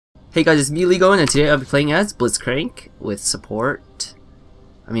Hey guys, it's me LeagueOwned, and today I'll be playing as Blitzcrank with support.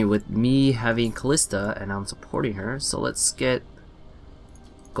 With me having Kalista and I'm supporting her. So let's get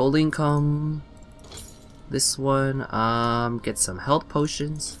gold income. This one, get some health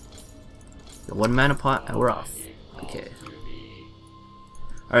potions. Get 1 mana pot, and we're off. Okay.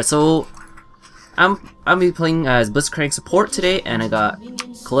 Alright, so I'm be playing as Blitzcrank support today, and I got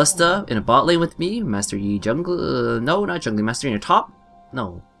Kalista in a bot lane with me. Master Yi jungle. No, not jungle. Master Yi in a top.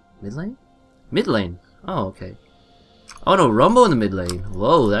 No. Mid lane? Mid lane. Oh, okay. Oh no, Rumble in the mid lane.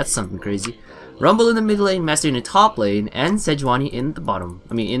 Whoa, that's something crazy. Rumble in the mid lane, Master in the top lane, and Sejuani in the bottom.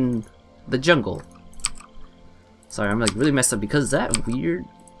 In the jungle. Sorry, I'm like really messed up because that weird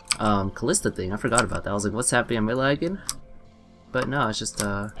Kalista thing. I forgot about that. I was like, what's happening? Am I lagging? But no, it's just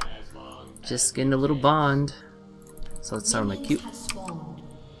getting a little bond. So let's start with my cute.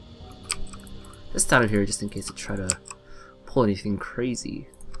 Let's start here just in case I try to pull anything crazy.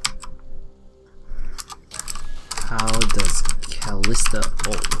 How does Kalista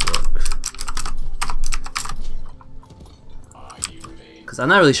ult work? Because I'm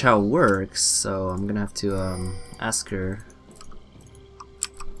not really sure how it works, so I'm gonna have to ask her.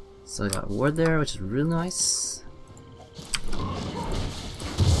 So I got a ward there, which is really nice.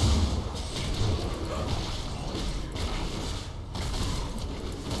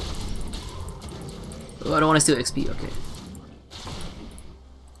 Oh, I don't want to steal XP. Okay.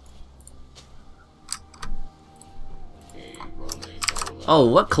 Oh,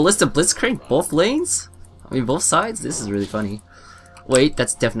 what? Kalista Blitzcrank? Both lanes? Both sides? This is really funny. Wait,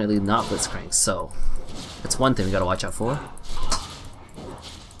 that's definitely not Blitzcrank, so that's one thing we gotta watch out for.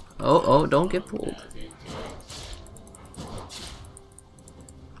 Oh, don't get pulled.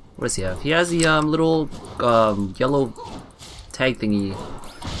 What does he have? He has the little yellow tag thingy.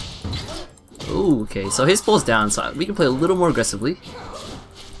 Ooh, okay, so his pull's down, so we can play a little more aggressively.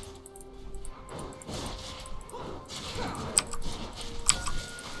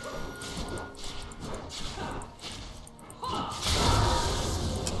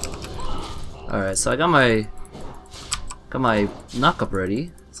 Alright, so I got my knockup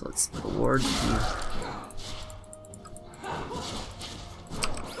ready. So let's put a ward here.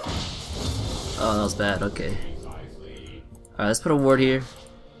 Oh, that was bad, okay. Alright, let's put a ward here.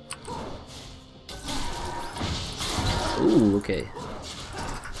 Ooh, okay.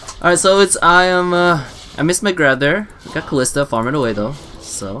 Alright, so it's I missed my grab there. I got Kalista farming away though,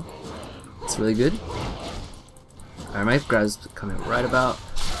 so it's really good. Alright, my grab's coming right about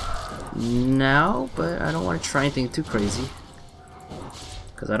now, but I don't want to try anything too crazy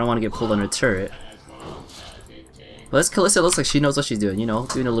because I don't want to get pulled under a turret. But this Kalista looks like she knows what she's doing, you know,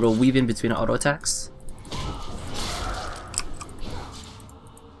 doing a little weave in between auto attacks.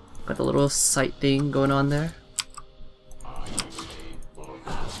 Got a little sight thing going on there.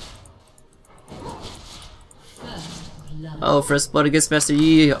 Oh, first blood against Master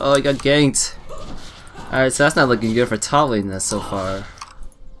Yi. Oh, he got ganked. Alright, so that's not looking good for top lane so far.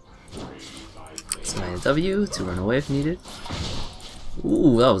 It's my W to run away if needed.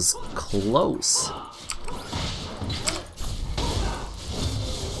 Ooh, that was close.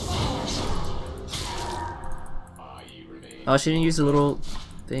 Oh, she didn't use a little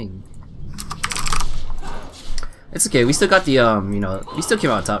thing. It's okay, we still got the, we still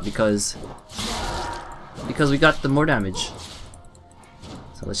came out on top because we got the more damage.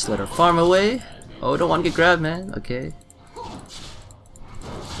 So let's just let her farm away. Oh, don't want to get grabbed, man. Okay.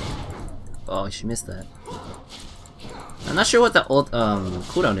 Oh, she missed that. I'm not sure what the ult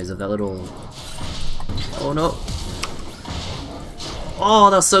cooldown is of that little. Oh no! Oh,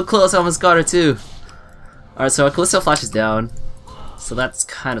 that was so close. I almost got her too. All right, so our Kalista flashes down, so that's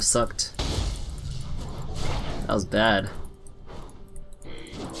kind of sucked. That was bad.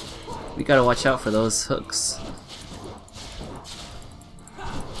 We gotta watch out for those hooks.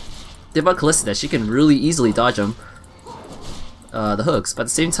 The thing about Kalista that she can really easily dodge them. The hooks, but at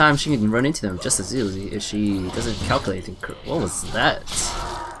the same time she can run into them just as easily if she doesn't calculate anything. What was that?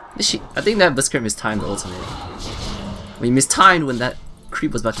 I think that Blitzcrank mistimed the ultimate. Mistimed when that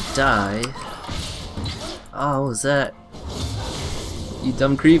creep was about to die. Oh, what was that? You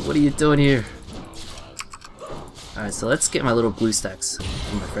dumb creep, what are you doing here? Alright, so let's get my little blue stacks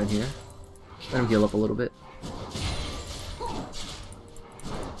from my friend here. Let him heal up a little bit.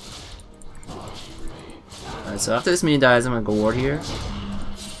 Alright, so after this minion dies, I'm gonna go ward here.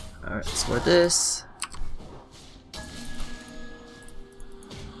 Alright, let's ward this.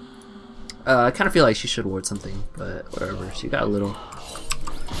 I kind of feel like she should ward something, but whatever. She got a little.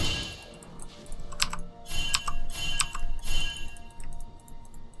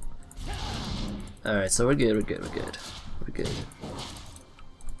 Alright, so we're good.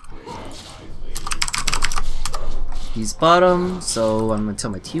 He's bottom, so I'm gonna tell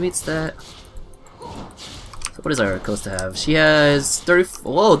my teammates that. So what does our Kalista have? She has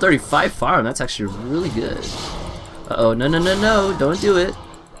 35 farm. That's actually really good. Uh-oh, no, don't do it.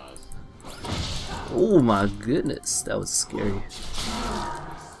 Oh my goodness, that was scary.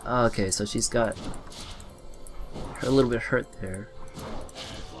 Okay, so she's got her a little bit hurt there.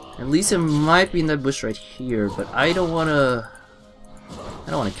 And Lisa might be in that bush right here, but I don't wanna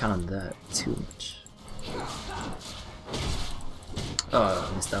count on that too much. Oh,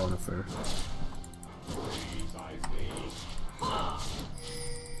 I missed that one for her.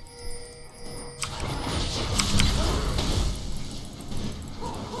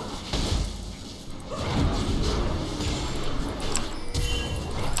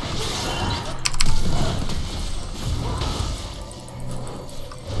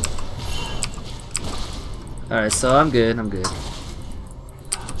 Alright, so I'm good.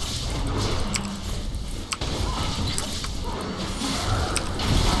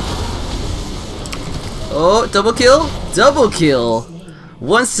 Oh, double kill! Double kill!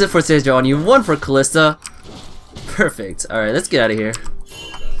 One sit for Sejuani, one for Kalista. Perfect. Alright, let's get out of here.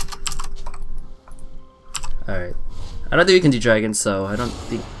 Alright. I don't think we can do dragons, so I don't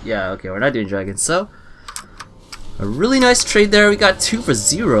think... Yeah, okay, we're not doing dragons, so... A really nice trade there. We got 2 for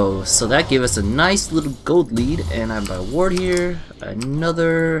 0, so that gave us a nice little gold lead. And I have my ward here,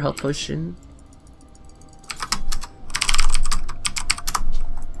 another health potion.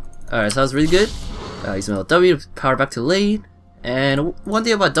 Alright, so that was really good. Use my W to power back to lane. And one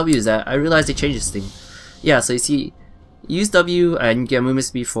thing about W is that I realized they changed this thing. Yeah, so you see, use W and you get movement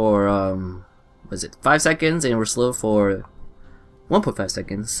speed for what is it, 5 seconds, and we're slow for 1.5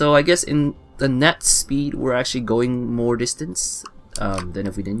 seconds. So I guess in the net speed, we're actually going more distance than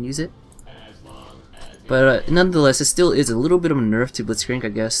if we didn't use it. But nonetheless, it still is a little bit of a nerf to Blitzcrank, I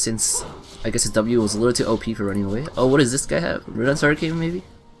guess, since I guess his W was a little too OP for running away. Oh, what does this guy have? Runon's Hurricane, maybe?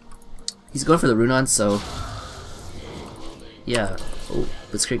 He's going for the Runon, so... Yeah. Oh,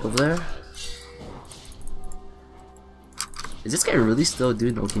 Blitzcrank over there. Is this guy really still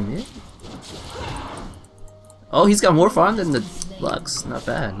doing OP mid? Oh, he's got more farm than the Lux. Not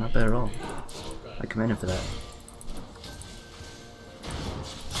bad at all. I commend him for that.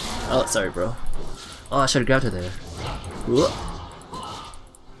 Oh, sorry, bro. Oh, I should have grabbed her there. Whoa.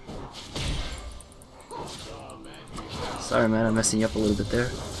 Sorry, man, I'm messing you up a little bit there.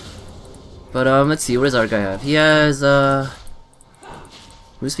 But let's see, what does our guy have? He has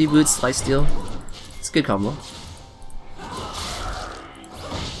Move Speed Boots, Life Steal. It's a good combo.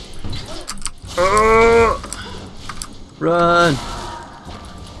 Run!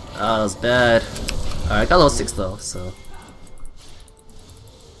 Oh, that was bad. Alright, I got level 6 though, so.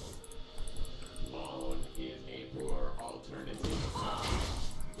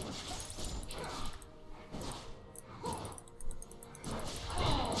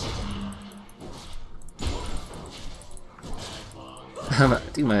 I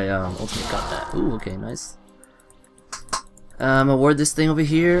think my ultimate got that. Ooh, okay, nice. Award this thing over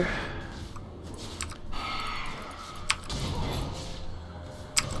here.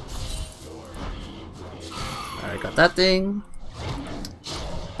 Alright, got that thing.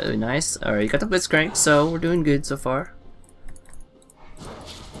 Very nice. Alright, you got the Blitzcrank, so we're doing good so far.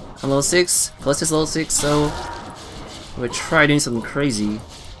 I'm level 6, Kalista's level 6, so we're gonna try doing something crazy.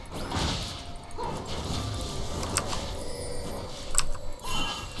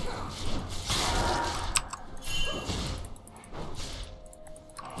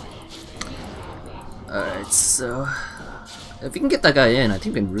 Alright, so if we can get that guy in, I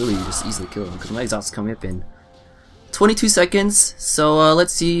think we can really just easily kill him, because my exhaust is coming up in 22 seconds. So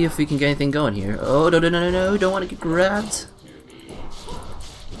let's see if we can get anything going here. Oh, no, don't want to get grabbed.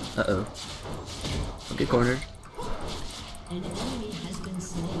 Uh-oh. I'll get cornered.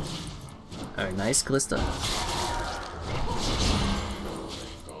 Alright, nice, Kalista.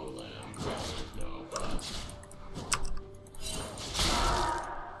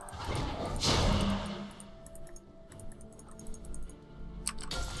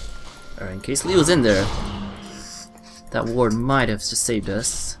 Alright, in case Lee was in there, that ward might have just saved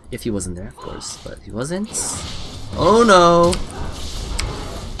us. If he wasn't there, of course, but he wasn't. Oh no!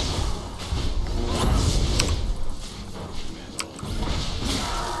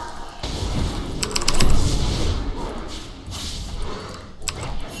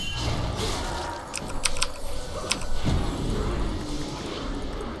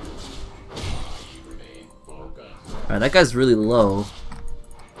 Alright, that guy's really low.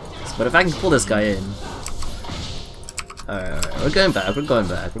 But if I can pull this guy in... Alright, we're going back, we're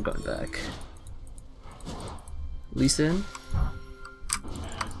going back. Lee Sin.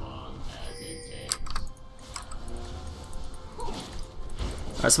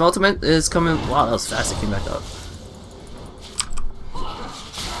 Alright, so my ultimate is coming. Wow, that was fast. It came back up.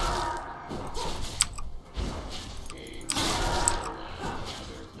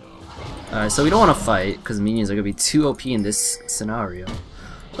 Alright, so we don't want to fight because minions are going to be too OP in this scenario.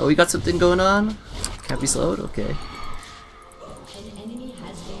 Oh, we got something going on? Can't be slowed? Okay.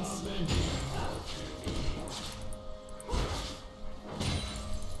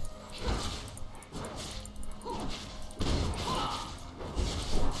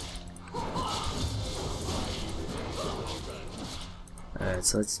 Alright,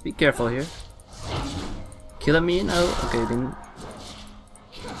 so let's be careful here. Kill that minion? Oh, okay, then.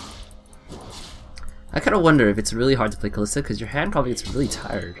 I kind of wonder if it's really hard to play Kalista because your hand probably gets really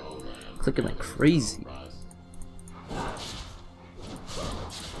tired. Clicking like crazy.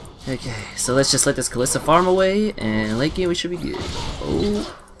 Okay, so let's just let this Kalista farm away and late game we should be good.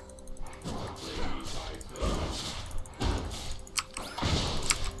 Oh.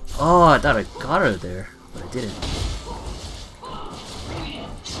 Oh, I thought I got her there, but I didn't.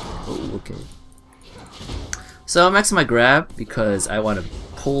 Oh, okay. So I'm maxing my grab because I want to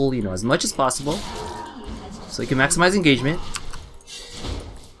pull, you know, as much as possible. So you can maximize engagement.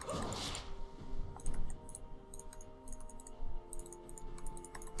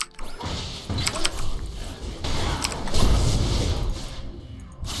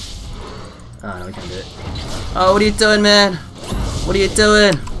 Oh no, we can't do it. Oh, what are you doing, man? What are you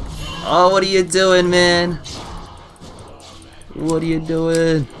doing? Oh, what are you doing, man? What are you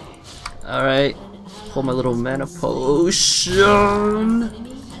doing? Alright. Pull my little mana potion.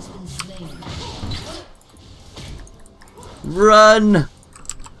 Run!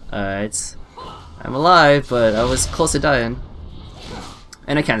 Alright. I'm alive, but I was close to dying.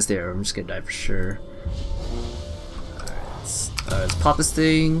 And I can't stay here. I'm just gonna die for sure. Alright, let's pop this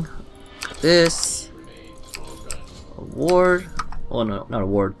thing. This. A ward. Oh no, not a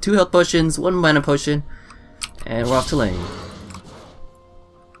ward. 2 health potions, 1 mana potion. And we're off to lane.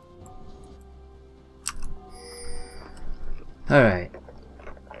 Alright.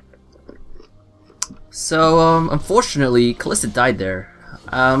 So, unfortunately, Kalista died there.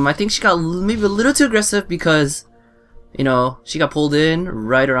 I think she got maybe a little too aggressive because, you know, she got pulled in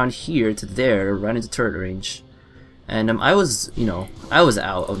right around here to there, right into turret range. And I was, you know, I was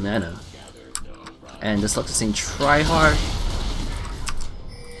out of mana. And this looks saying try hard.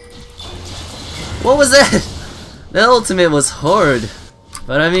 What was that? The ultimate was hard.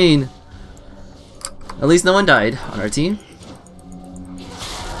 But I mean, at least no one died on our team.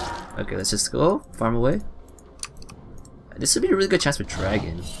 Okay, let's just go farm away. This would be a really good chance for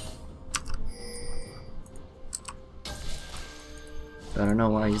Dragon. But I don't know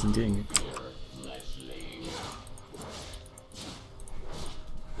why he isn't doing it.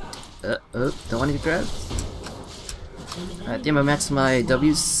 Don't want to get grabbed. I think I maxed my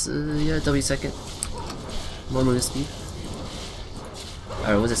W's. Yeah, W second. More movement speed.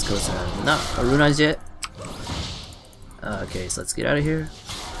 Alright, what's this close? Not Aruna's yet. Okay, so let's get out of here.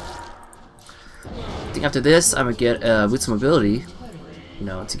 I think after this, I'm gonna get Boots of Mobility, you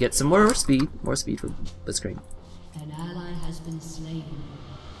know, to get some more speed for Blitzcrank. An ally has been slain.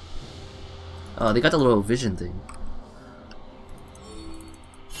 Oh, they got the little vision thing.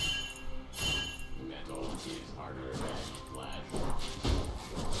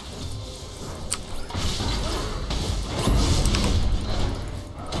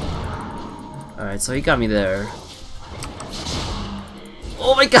 Alright, so he got me there.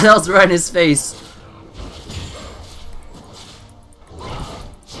 Oh my god, that was right in his face!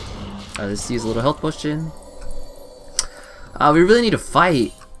 Alright, let's use a little health potion. We really need to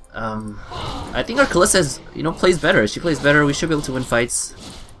fight. I think our Kalista is, you know, plays better. She plays better. We should be able to win fights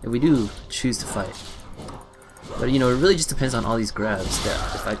if we do choose to fight. But you know, it really just depends on all these grabs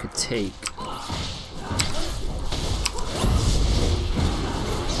that if I could take.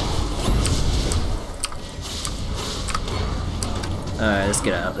 Alright, let's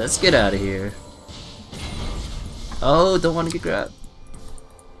get out. Let's get out of here. Oh, don't want to get grabbed.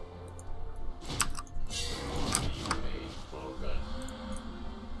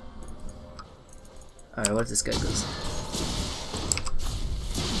 Alright, what if this guy goes?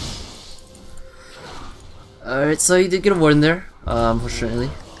 Alright, so he did get a ward in there, unfortunately.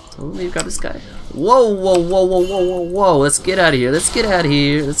 So maybe grab this guy. Whoa, whoa, whoa, whoa, whoa, whoa, whoa! Let's get out of here. Let's get out of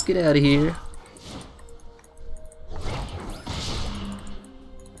here. Let's get out of here.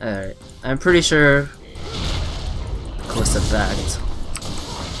 Alright, I'm pretty sure Kalista backed.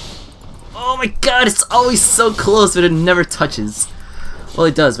 Oh my god, it's always so close, but it never touches. Well,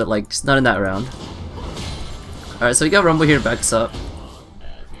 it does, but like, just not in that round. Alright, so we got Rumble here to back us up.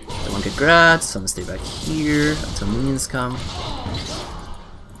 Don't want to get grabbed, so I'm gonna stay back here until minions come.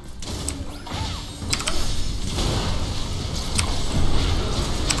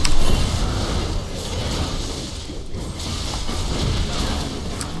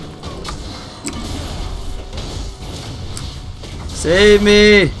 Save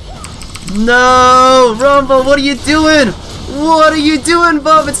me! No! Rumble, what are you doing? What are you doing,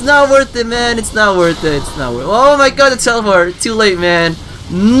 Bob? It's not worth it, man. It's not worth it. It's not worth it. Oh my god, the teleport. Too late, man.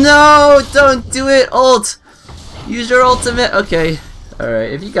 No! Don't do it! Ult! Use your ultimate. Okay.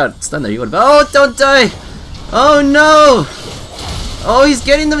 Alright, if you got stunned there, you would have. Oh, don't die! Oh no! Oh, he's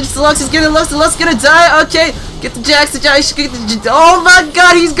getting the Lux. He's getting the Lux. The Lux gonna die. Okay. Get the Jax. The Jax. Get the. Oh my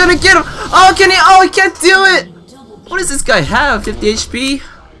god, he's gonna get him. Oh, can he? Oh, he can't do it. What does this guy have? 50 HP?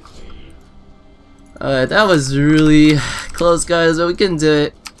 That was really close, guys, but we couldn't do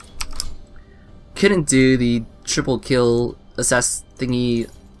it. Couldn't do the triple kill assassin thingy.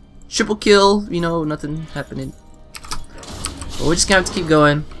 Triple kill, you know, nothing happening. But we're just gonna have to keep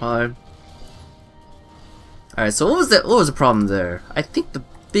going hard. Alright, so what was the problem there? I think the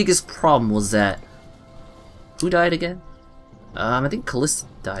biggest problem was that who died again? I think Kalista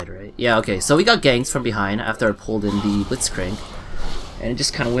died, right? Yeah, okay, so we got ganks from behind after I pulled in the Blitzcrank. And it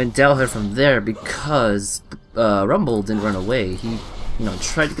just kind of went downhill from there because Rumble didn't run away. He, you know,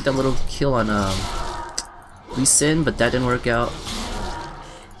 tried to get that little kill on Lee Sin, but that didn't work out.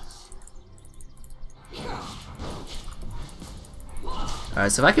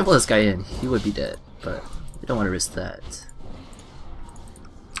 Alright, so if I can pull this guy in, he would be dead, but we don't want to risk that.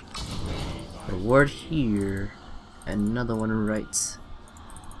 A ward here, and another one right.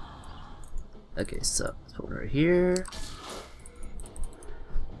 Okay, so let's put one right here.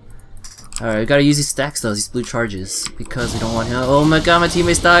 Alright, we gotta use these stacks though, these blue charges, because we don't want him. Oh my god, my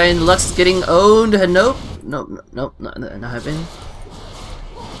teammate's dying. Lux is getting owned. Nope, nope, not happening.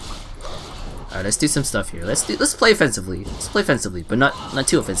 Alright, let's do some stuff here. Let's play offensively. Let's play offensively, but not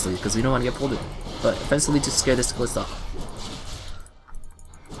too offensively, because we don't want to get pulled in. But offensively to scare this Kalista off.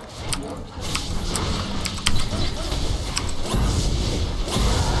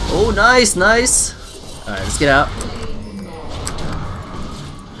 Oh, nice, nice. Alright, let's get out.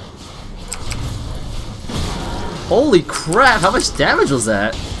 Holy crap, how much damage was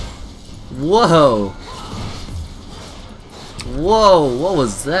that? Whoa. Whoa, what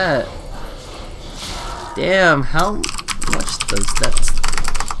was that? Damn, how much does that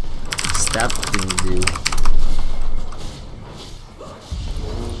stab thing do?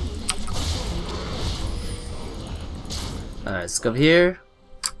 Alright, let's go here.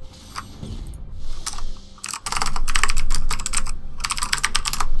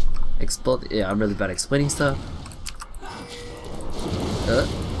 Explode. Yeah, I'm really bad at explaining stuff.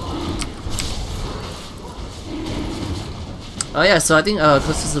 Oh yeah, so I think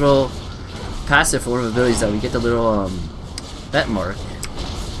Kalista's little passive for one of the abilities that we get the little bet mark.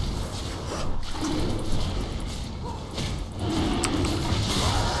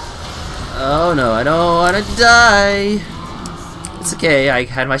 Oh no, I don't want to die. It's okay, I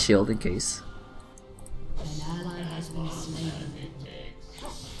had my shield in case.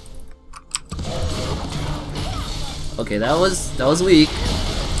 Okay, that was weak.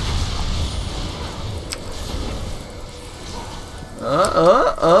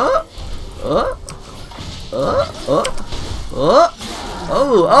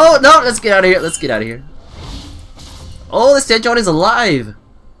 Oh no, let's get out of here. Let's get out of here. Oh, this dead John is alive.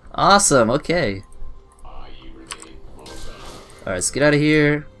 Awesome. Okay. Alright, let's get out of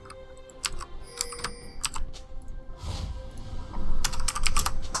here.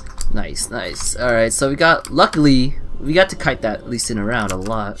 Nice, nice. Alright, so luckily, we got to kite that Lee Sin around a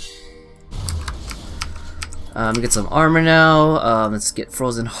lot. Get some armor now. Let's get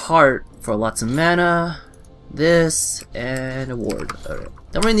Frozen Heart for lots of mana. This, and a ward. Alright.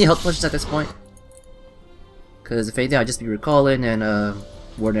 Don't really need health potions at this point. Because if anything, I'll just be recalling and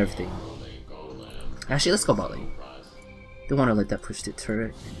ward and everything. Actually, let's go bot lane. Don't want to let that push the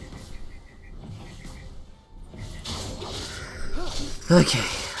turret. Okay,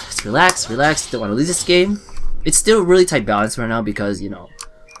 let's relax, relax. Don't want to lose this game. It's still really tight balance right now because, you know,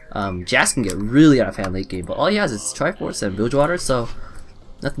 Jax can get really out of hand late game, but all he has is Triforce and Bilgewater, so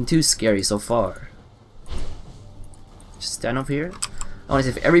nothing too scary so far. Just stand over here. I want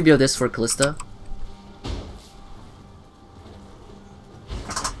to save every bit of this for Kalista.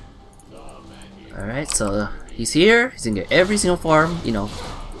 Alright, so he's here. He's gonna get every single farm, you know,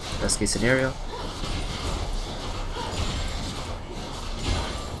 best case scenario.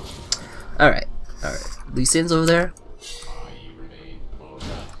 Alright, alright. Lee Sin's over there.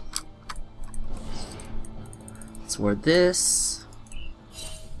 Let's ward this.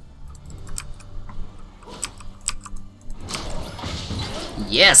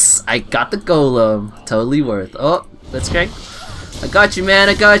 Yes! I got the golem. Totally worth. Oh, Blitzcrank. I got you, man.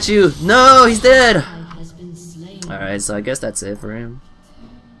 I got you. No, he's dead. Alright, so I guess that's it for him.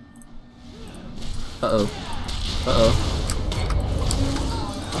 Uh-oh. Uh-oh.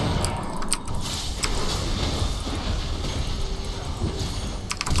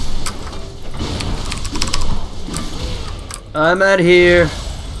 I'm out here.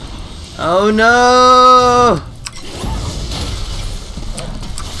 Oh no!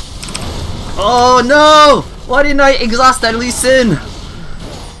 Oh no! Why didn't I exhaust that Lee Sin?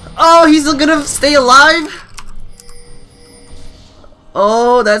 Oh, he's gonna stay alive?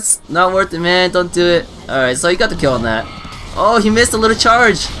 Oh, that's not worth it, man. Don't do it. Alright, so he got the kill on that. Oh, he missed a little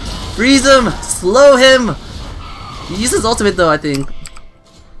charge. Freeze him! Slow him! He used his ultimate though, I think.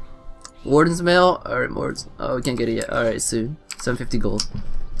 Warden's mail? Alright, Warden's. Oh, we can't get it yet. Alright, soon. 750 gold.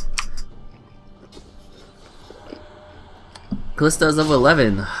 Kalista is level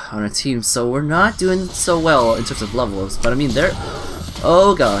 11 on our team, so we're not doing so well in terms of levels. But I mean, they're.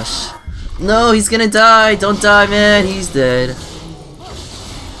 Oh gosh. No, he's gonna die! Don't die, man! He's dead.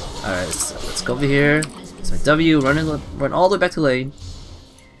 Alright, so let's go over here. It's my W, run all the way back to lane.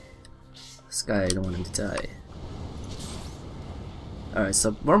 This guy, I don't want him to die. Alright,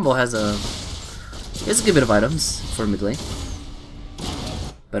 so Rumble has a good bit of items for mid lane.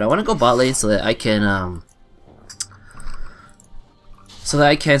 But I want to go bot lane so that I can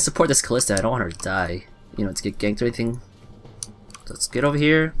support this Kalista. I don't want her to die, you know, to get ganked or anything. So let's get over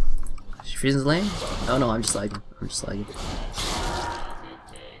here. She freezes the lane? Oh no, I'm just lagging.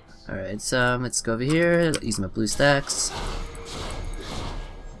 Alright, let's go over here, use my blue stacks.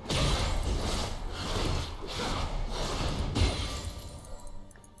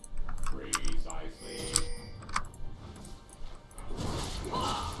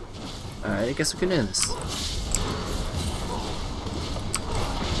 Alright, I guess we can end this.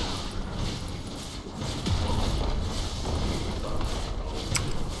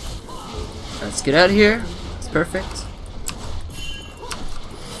 Let's get out of here. It's perfect.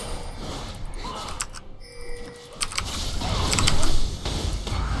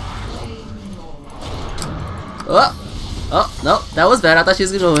 Oh! Oh, no, that was bad. I thought she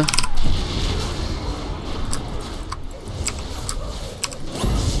was gonna win.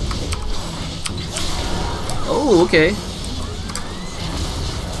 Oh, okay.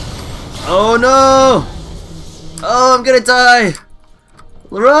 Oh no! Oh, I'm gonna die!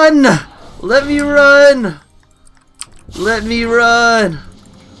 Run! Let me run! Let me run!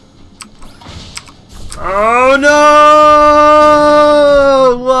 Oh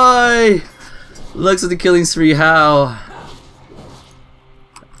no! Why? Looks at the killing spree, how?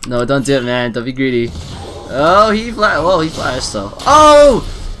 No, don't do it, man. Don't be greedy. Oh, he flashed. Whoa, he flashed, so. Oh!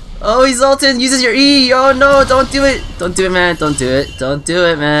 Oh, he's ulted. Uses your E. Oh no, don't do it. Don't do it, man. Don't do it. Don't do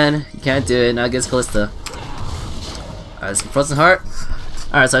it, man. You can't do it. Not against Kalista. Alright, some Frozen Heart.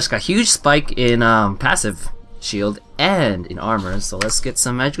 Alright, so I just got a huge spike in passive shield and in armor. So let's get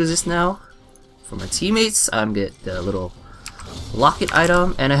some magic resist now. For my teammates, I'm get the little locket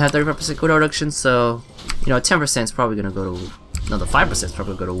item, and I have 35% cooldown reduction, so you know 10% is probably gonna go to the 5% is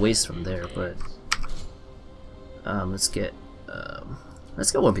probably gonna go to waste from there. But let's get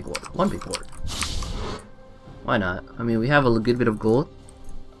one big ward. Why not? I mean, we have a good bit of gold,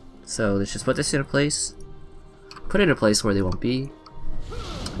 so let's just put this in a place. Put it in a place where they won't be.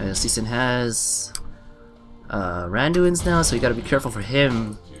 And Season has Randuin's now, so you gotta be careful for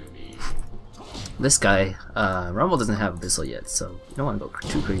him. This guy, Rumble doesn't have Abyssal yet, so you don't want to go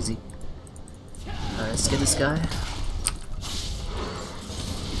too crazy. Alright, let's get this guy.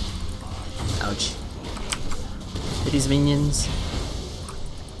 Ouch. Hit these minions.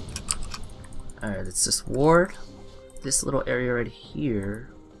 Alright, let's just ward this little area right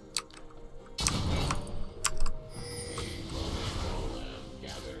here.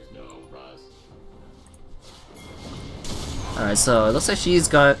 Alright, so it looks like she's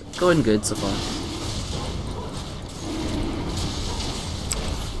going good so far.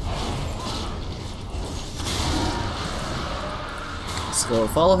 Let's go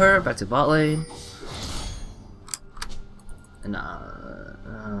follow her back to bot lane. And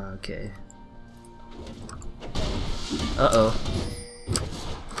okay. Uh-oh.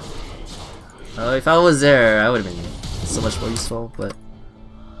 Oh, if I was there, I would have been so much more useful, but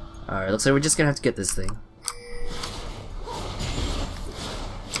alright, looks like we're just gonna have to get this thing.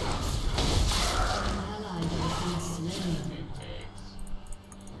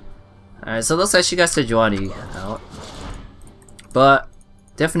 Alright, so it looks like she got Sejuani out. But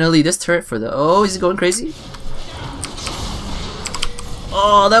definitely this turret for the... Oh, is he going crazy?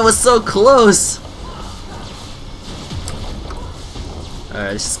 Oh, that was so close!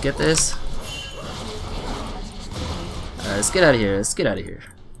 Alright, let's just get this. Alright, let's get out of here. Let's get out of here.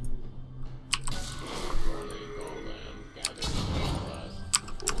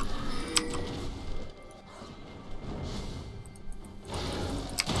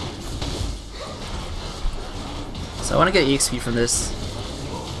 So I want to get EXP from this.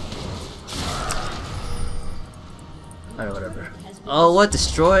 Alright, whatever. Oh, what?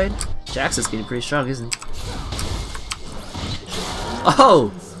 Destroyed? Jax is getting pretty strong, isn't he?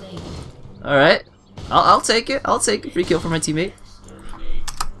 Oh! Alright. I'll take it. I'll take a free kill for my teammate.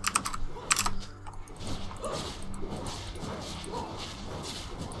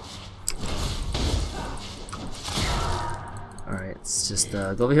 Alright, let's just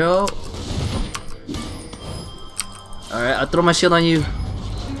go over here. Alright, I'll throw my shield on you.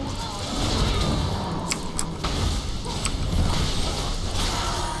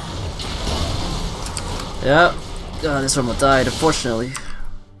 Yep. God, this one will die, unfortunately.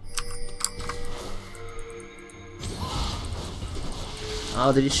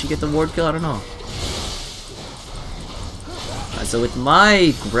 Oh, did she get the ward kill? I don't know. Alright, so with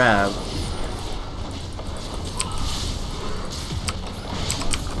my grab,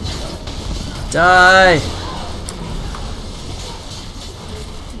 die!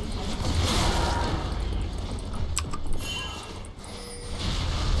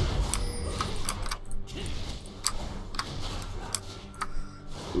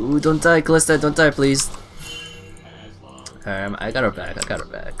 Ooh, don't die, Kalista, don't die, please. I got her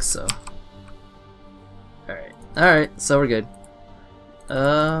back, so. Alright, so we're good.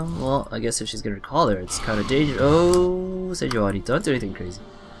 Well, I guess if she's gonna recall her, it's kinda dangerous. Oh, Sejuani, don't do anything crazy.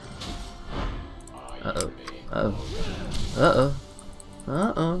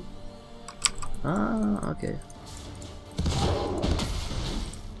 Okay.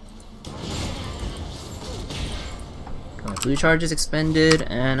 My blue charge is expended,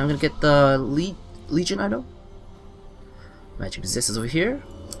 and I'm gonna get the Legion item. Magic resist is over here.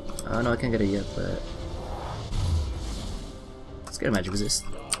 Oh no, I can't get it yet, but let's get a magic resist.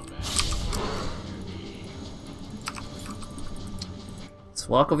 Let's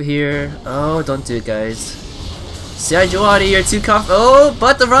walk over here. Oh, don't do it, guys. Sejuani, you're too Oh,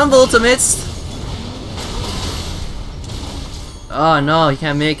 but the Rumble ultimates. Oh no, he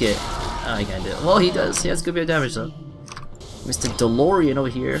can't make it. Oh, he can't do it. Well, he does. He has a good bit of damage though. Mr. DeLorean over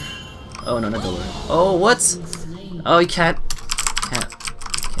here. Oh no, not DeLorean. Oh, what? Oh, he can't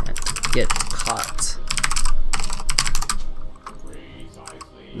get caught.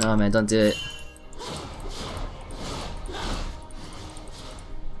 No, man, don't do it.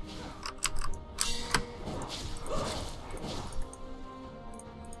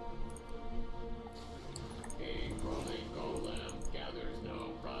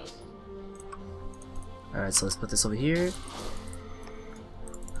 Alright, so let's put this over here.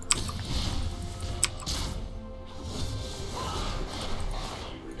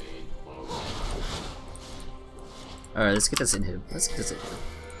 Alright, let's get this in him. Let's get this in him.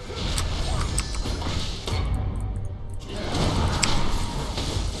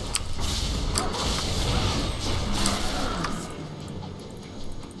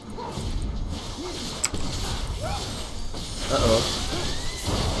 Uh-oh.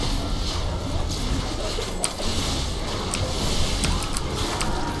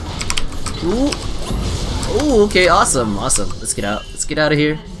 Ooh. Ooh, okay, awesome, awesome. Let's get out. Let's get out of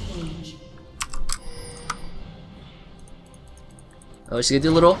here. Oh, is she gonna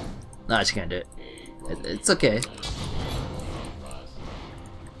do a little? Nah, she can't do it. It's okay.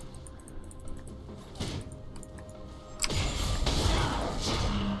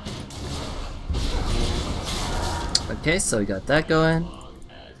 Okay, so we got that going.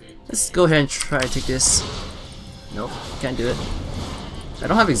 Let's go ahead and try to take this. Nope, can't do it. I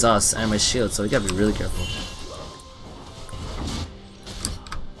don't have exhaust and my shield, so we gotta be really careful.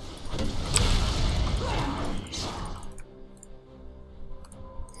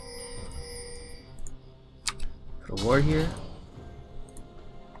 Put a ward here.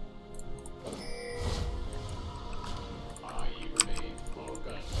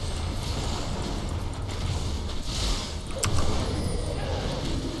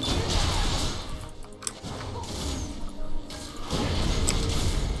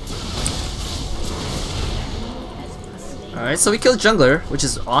 Alright, so we killed jungler, which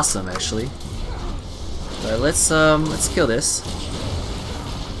is awesome actually. But let's kill this.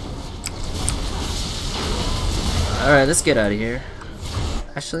 Alright, let's get out of here.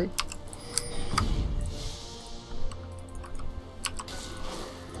 Actually.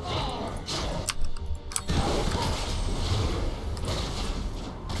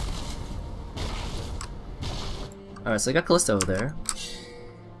 Alright, so I got Kalista over there.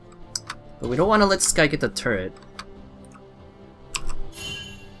 But we don't want to let this guy get the turret.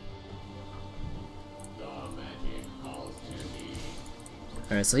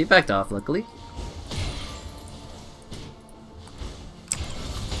 Alright, so he backed off, luckily.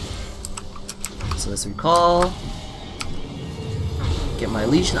 So let's recall. Get my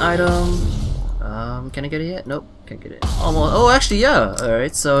Legion item. Can I get it yet? Nope, Can't get it. Almost. Oh, actually, yeah.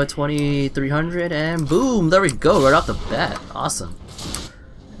 Alright, so 2300 and boom! There we go, right off the bat. Awesome.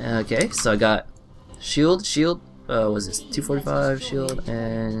 Okay, so I got shield. Was this 245 shield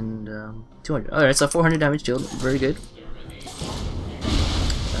and 200. Alright, so 400 damage shield. Very good.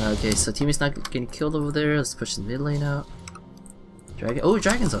 Okay, so teammate's not getting killed over there. Let's push the mid lane out. Dragon. Oh,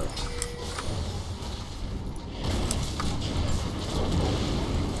 dragon's up.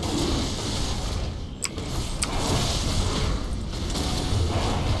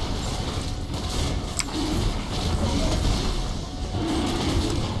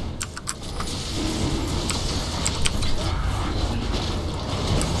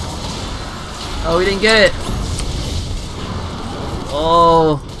 Oh, we didn't get it.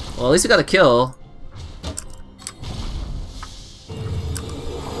 Oh, well, at least we got a kill.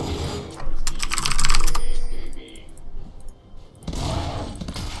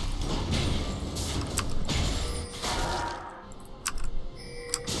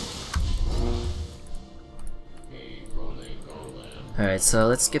 Alright, so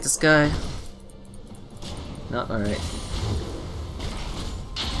let's get this guy. No, alright.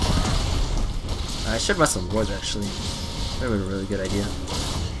 I should buy some boards actually. That would be a really good idea.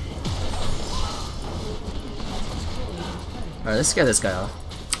 Alright, let's get this guy off.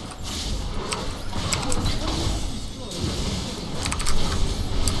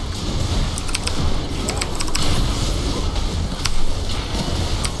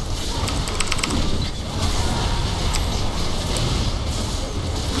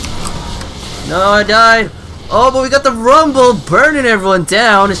 No, I died! Oh, but we got the Rumble burning everyone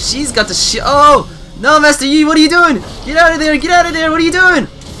down. She's got the shit. Oh! No, Master Yi, what are you doing? Get out of there! Get out of there! What are you doing?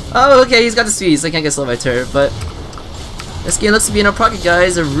 Oh, okay, he's got the speed, so I can't get slow by turret, but this game looks to be in our pocket,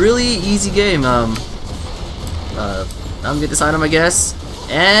 guys. A really easy game. I'm gonna get this item, I guess.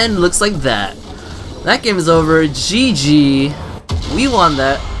 And looks like that. That game is over. GG. We won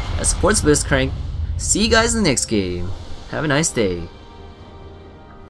that. That supports Blitzcrank. See you guys in the next game. Have a nice day.